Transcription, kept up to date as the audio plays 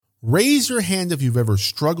Raise your hand if you've ever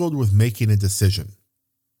struggled with making a decision.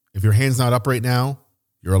 If your hand's not up right now,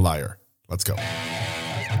 you're a liar. Let's go.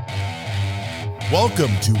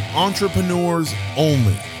 Welcome to Entrepreneurs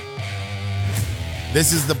Only.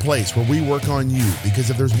 This is the place where we work on you,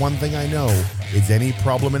 because if there's one thing I know, it's any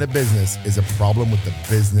problem in a business is a problem with the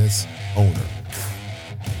business owner.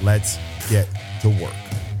 Let's get to work.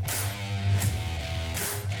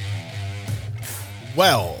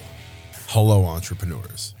 Well, hello,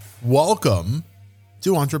 entrepreneurs. Welcome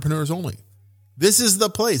to Entrepreneurs Only. This is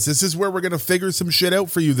the place. This is where we're going to figure some shit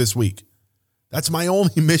out for you this week. That's my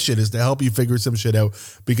only mission, is to help you figure some shit out,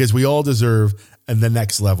 because we all deserve the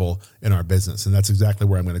next level in our business. And that's exactly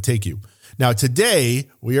where I'm going to take you. Now,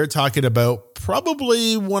 today we are talking about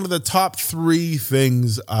probably one of the top 3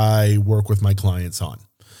 things I work with my clients on.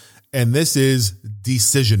 And this is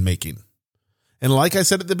decision making. And like I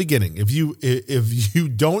said at the beginning, if you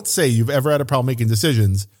don't say you've ever had a problem making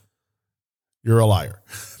decisions, you're a liar.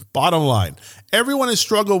 Bottom line, everyone has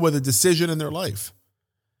struggled with a decision in their life.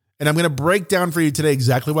 And I'm going to break down for you today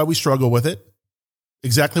exactly why we struggle with it,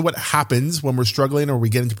 exactly what happens when we're struggling or we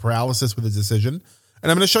get into paralysis with a decision.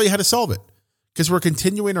 And I'm going to show you how to solve it, because we're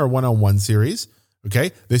continuing our one-on-one series.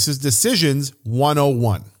 Okay. This is Decisions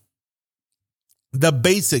 101. The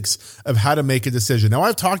basics of how to make a decision. Now,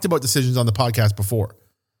 I've talked about decisions on the podcast before.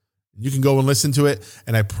 You can go and listen to it,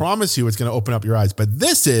 and I promise you it's going to open up your eyes. But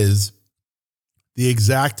this is the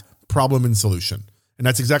exact problem and solution. And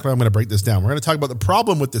that's exactly how I'm going to break this down. We're going to talk about the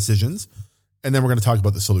problem with decisions, and then we're going to talk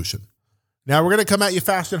about the solution. Now, we're going to come at you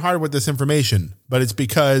fast and hard with this information, but it's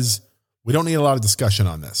because we don't need a lot of discussion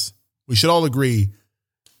on this. We should all agree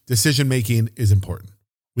decision-making is important.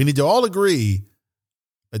 We need to all agree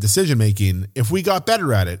that decision-making, if we got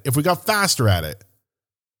better at it, if we got faster at it,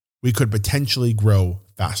 we could potentially grow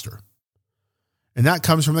faster. And that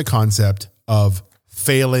comes from the concept of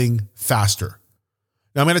failing faster.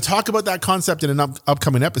 Now, I'm going to talk about that concept in an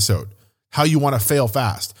upcoming episode, how you want to fail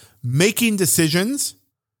fast. Making decisions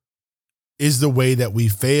is the way that we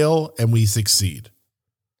fail and we succeed.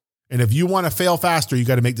 And if you want to fail faster, you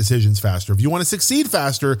got to make decisions faster. If you want to succeed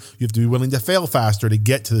faster, you have to be willing to fail faster to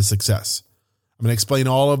get to the success. I'm going to explain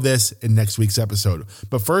all of this in next week's episode.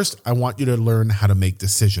 But first, I want you to learn how to make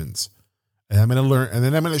decisions. And I'm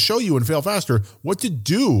going to show you in Fail Faster what to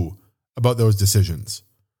do about those decisions.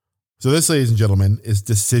 So this, ladies and gentlemen, is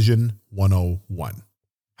Decision 101.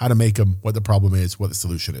 How to make them, what the problem is, what the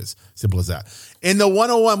solution is. Simple as that. In the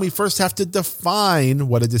 101, we first have to define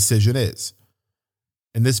what a decision is.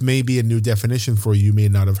 And this may be a new definition for you. You may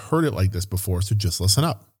not have heard it like this before, so just listen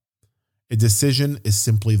up. A decision is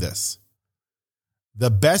simply this: the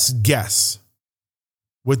best guess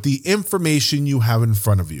with the information you have in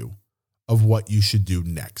front of you of what you should do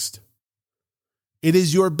next. It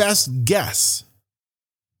is your best guess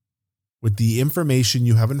with the information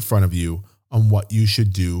you have in front of you on what you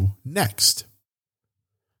should do next.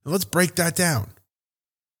 Now let's break that down.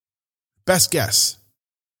 Best guess.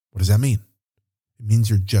 What does that mean? It means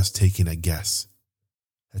you're just taking a guess.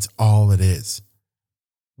 That's all it is.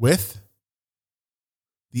 With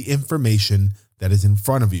the information that is in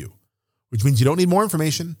front of you, which means you don't need more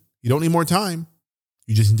information. You don't need more time.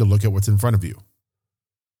 You just need to look at what's in front of you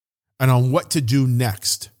and on what to do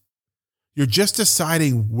next. You're just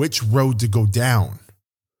deciding which road to go down.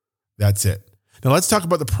 That's it. Now let's talk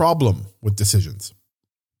about the problem with decisions.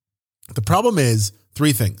 The problem is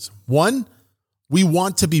 3 things. 1, we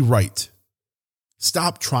want to be right.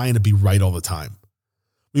 Stop trying to be right all the time.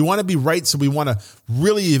 We want to be right, so we want to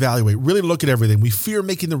really evaluate, really look at everything. We fear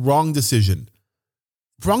making the wrong decision.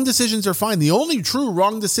 Wrong decisions are fine. The only true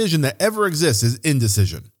wrong decision that ever exists is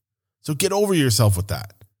indecision. So get over yourself with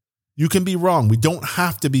that. You can be wrong. We don't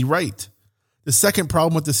have to be right. The second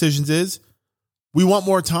problem with decisions is we want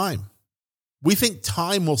more time. We think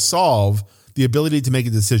time will solve the ability to make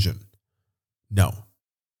a decision. No,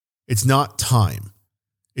 it's not time.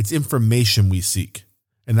 It's information we seek.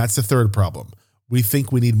 And that's the third problem. We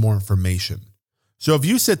think we need more information. So if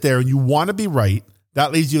you sit there and you want to be right,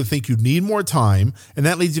 that leads you to think you need more time, and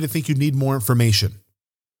that leads you to think you need more information.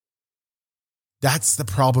 That's the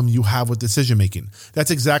problem you have with decision making.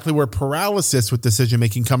 That's exactly where paralysis with decision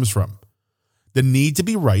making comes from. The need to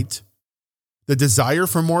be right, the desire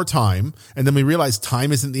for more time, and then we realize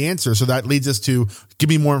time isn't the answer, so that leads us to give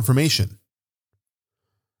me more information.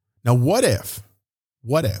 Now, what if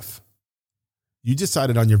you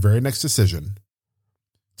decided on your very next decision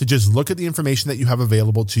to just look at the information that you have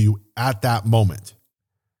available to you at that moment?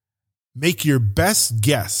 Make your best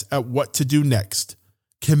guess at what to do next.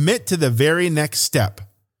 Commit to the very next step.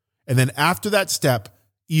 And then after that step,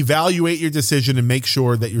 evaluate your decision and make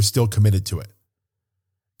sure that you're still committed to it.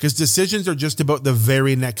 because decisions are just about the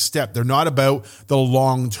very next step. They're not about the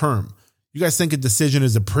long term. You guys think a decision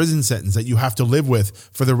is a prison sentence that you have to live with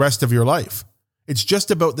for the rest of your life. It's just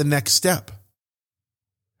about the next step.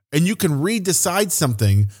 And you can redecide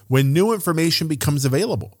something when new information becomes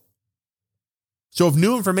available. So if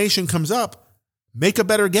new information comes up, make a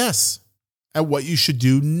better guess at what you should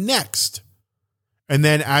do next. And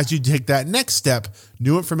then as you take that next step,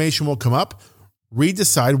 new information will come up,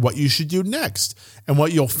 redecide what you should do next. And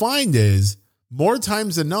what you'll find is, more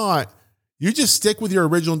times than not, you just stick with your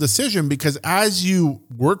original decision, because as you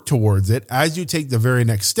work towards it, as you take the very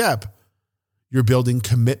next step, you're building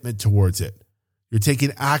commitment towards it. You're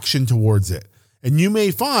taking action towards it. And you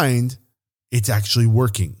may find it's actually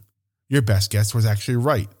working. Your best guess was actually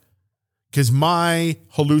right. Because my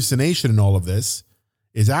hallucination in all of this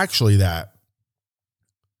is actually that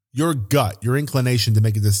your gut, your inclination to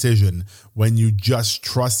make a decision when you just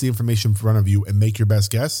trust the information in front of you and make your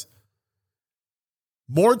best guess,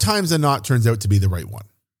 more times than not turns out to be the right one.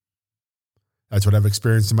 That's what I've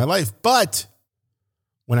experienced in my life. But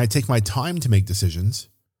when I take my time to make decisions,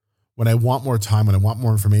 when I want more time, when I want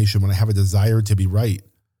more information, when I have a desire to be right,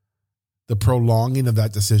 the prolonging of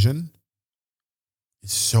that decision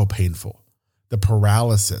is so painful. The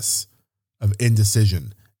paralysis of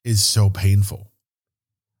indecision is so painful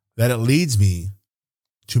that it leads me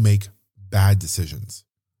to make bad decisions.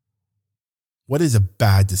 What is a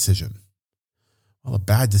bad decision? Well, a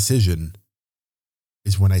bad decision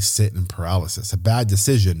is when I sit in paralysis. A bad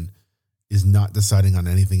decision is not deciding on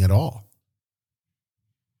anything at all.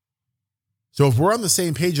 So if we're on the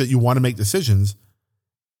same page that you want to make decisions,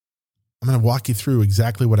 I'm going to walk you through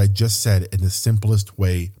exactly what I just said in the simplest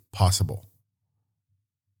way possible.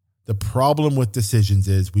 The problem with decisions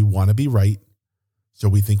is we want to be right, so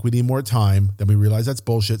we think we need more time, then we realize that's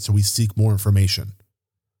bullshit, so we seek more information.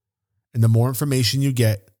 And the more information you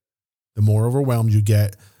get, the more overwhelmed you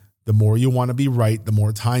get, the more you want to be right, the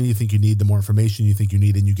more time you think you need, the more information you think you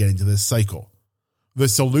need, and you get into this cycle. The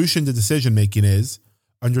solution to decision making is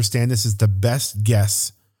understand this is the best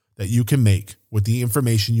guess that you can make with the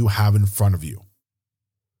information you have in front of you.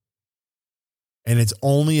 And it's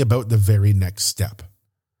only about the very next step.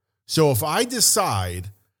 So if I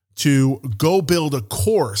decide to go build a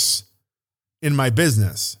course in my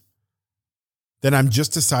business, then I'm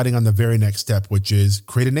just deciding on the very next step, which is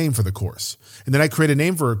create a name for the course. And then I create a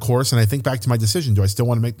name for a course and I think back to my decision. Do I still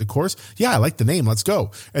want to make the course? Yeah, I like the name. Let's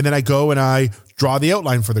go. And then I go and I draw the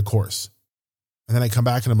outline for the course. And then I come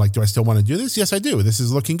back and I'm like, do I still want to do this? Yes, I do. This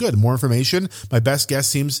is looking good. More information. My best guess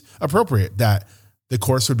seems appropriate that the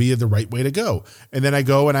course would be the right way to go. And then I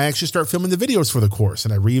go and I actually start filming the videos for the course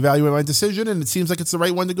and I reevaluate my decision and it seems like it's the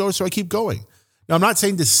right one to go. So I keep going. Now, I'm not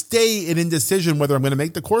saying to stay in indecision whether I'm going to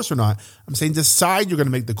make the course or not. I'm saying decide you're going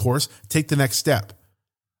to make the course, take the next step.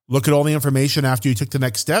 Look at all the information after you took the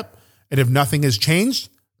next step. And if nothing has changed,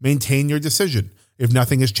 maintain your decision. If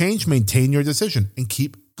nothing has changed, maintain your decision and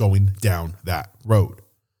keep going down that road.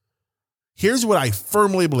 Here's what I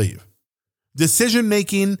firmly believe.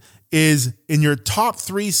 Decision-making is in your top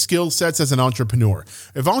 3 skill sets as an entrepreneur.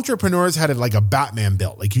 If entrepreneurs had it like a Batman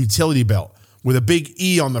belt, like utility belt, with a big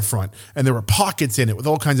E on the front, and there were pockets in it with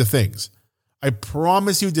all kinds of things, I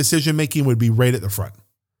promise you decision-making would be right at the front.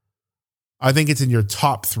 I think it's in your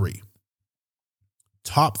top 3.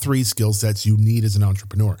 Top 3 skill sets you need as an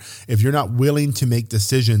entrepreneur. If you're not willing to make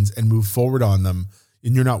decisions and move forward on them,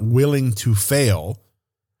 and you're not willing to fail,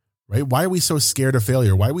 right? Why are we so scared of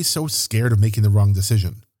failure? Why are we so scared of making the wrong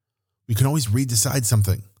decision? We can always redecide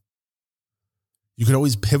something. You can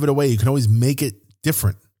always pivot away. You can always make it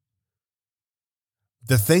different.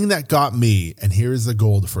 The thing that got me, and here's the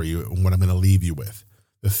gold for you and what I'm going to leave you with.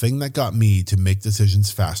 The thing that got me to make decisions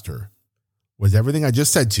faster was everything I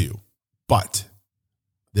just said to you, but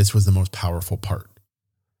this was the most powerful part.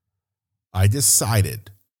 I decided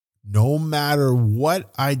no matter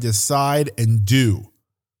what I decide and do,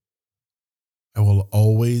 I will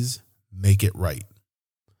always make it right.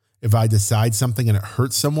 If I decide something and it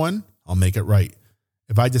hurts someone, I'll make it right.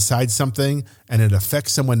 If I decide something and it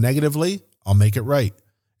affects someone negatively, I'll make it right.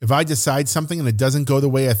 If I decide something and it doesn't go the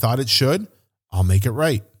way I thought it should, I'll make it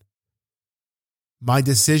right. My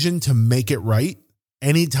decision to make it right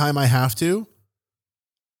anytime I have to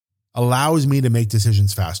allows me to make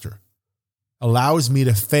decisions faster, allows me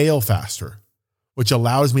to fail faster, which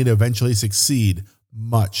allows me to eventually succeed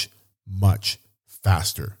much, much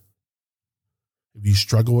faster. If you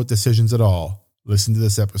struggle with decisions at all, listen to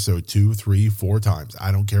this episode 2, 3, 4 times.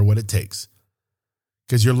 I don't care what it takes.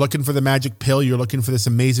 Because you're looking for the magic pill. You're looking for this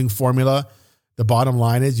amazing formula. The bottom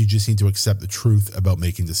line is you just need to accept the truth about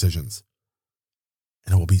making decisions.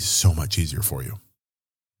 And it will be so much easier for you.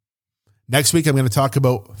 Next week, I'm going to talk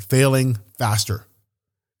about failing faster.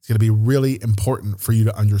 It's going to be really important for you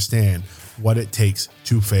to understand what it takes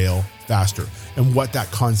to fail faster and what that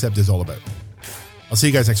concept is all about. I'll see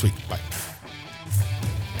you guys next week. Bye.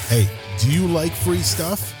 Hey, do you like free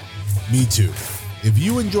stuff? Me too. If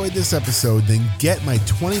you enjoyed this episode, then get my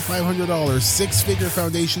 $2,500 six-figure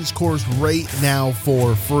foundations course right now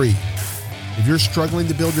for free. If you're struggling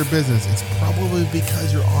to build your business, it's probably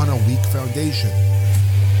because you're on a weak foundation.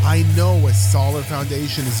 I know a solid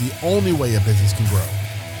foundation is the only way a business can grow.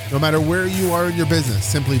 No matter where you are in your business,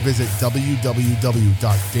 simply visit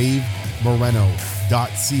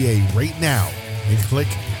www.davemoreno.ca right now and click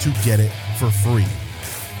to get it for free.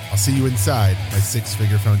 I'll see you inside my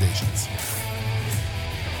six-figure foundations.